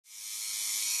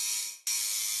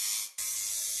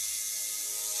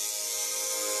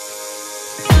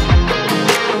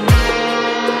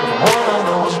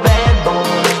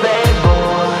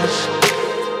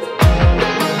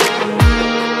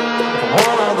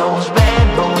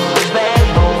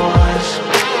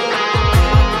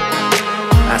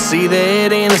see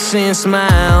that innocent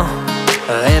smile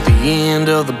at the end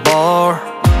of the bar.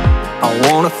 I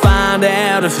wanna find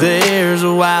out if there's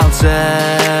a wild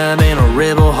side and a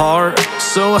rebel heart.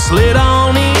 So I slid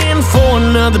on in for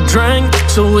another drink,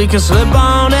 so we can slip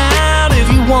on out.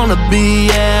 If you wanna be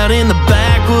out in the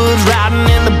backwoods, riding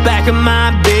in the back of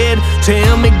my bed,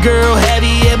 tell me, girl, have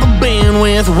you ever been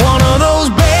with one of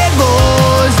those bad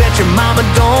boys that your mama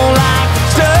don't like,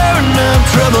 stirring up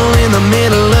trouble in the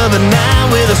middle of the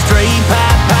night with a straight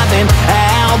pipe piping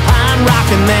alpine,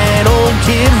 rocking that old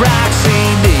Kid Rock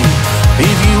CD?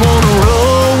 If you wanna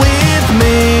roll with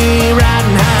me,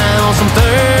 riding high on some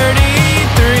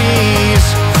 33s,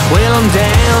 well, I'm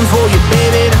down for you,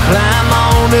 baby, to climb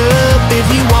on up. If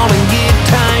you wanna get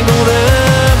tangled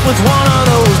up with one of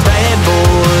those bad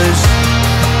boys.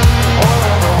 One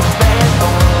of those bad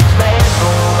boys, bad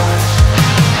boys.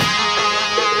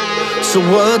 So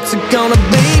what's it gonna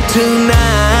be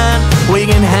tonight? We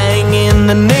can hang in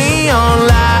the neon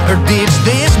light or ditch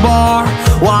this bar,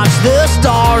 watch the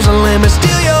stars and let me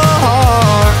steal your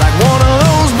heart. Like one of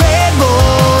those bad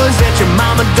boys that your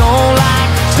mama don't like,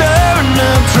 stirring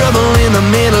up trouble in the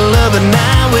middle of the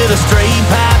night with a straight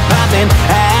pipe piping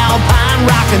alpine,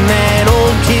 rocking that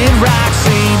old Kid Rock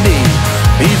CD.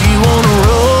 If you wanna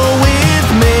roll with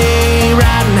me,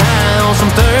 riding high on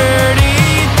some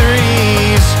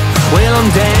 33s, well,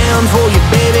 I'm down for you,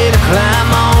 baby, to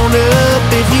climb on up.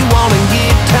 If you wanna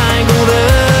get tangled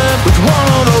up with one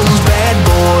of those bad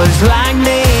boys like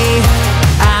me,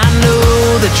 I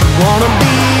know that you wanna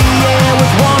be, yeah,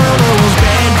 with one of those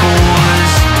bad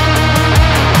boys.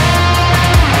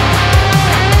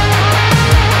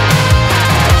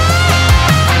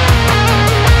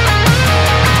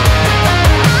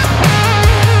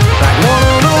 Like one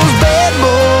of those bad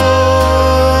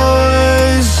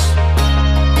boys.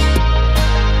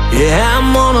 Yeah, I'm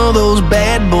one of those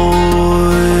bad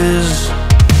boys.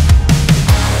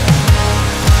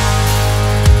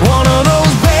 One of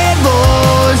those bad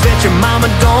boys that your mama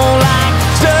don't like,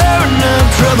 stirring up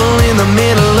trouble in the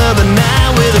middle of the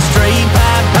night with a straight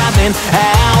pipe piping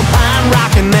alpine,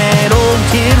 rocking that old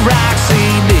Kid Rock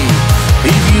CD.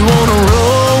 If you wanna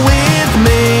roll with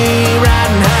me,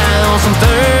 riding high on some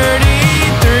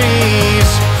 33s,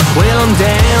 well, I'm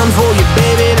down for you,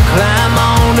 baby, to climb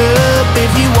on up.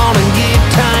 If you wanna get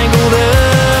tangled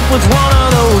up with one of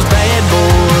those bad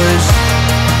boys.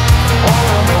 One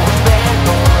of those bad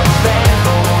boys, bad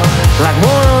boys. Like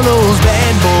one of those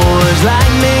bad boys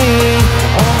like me.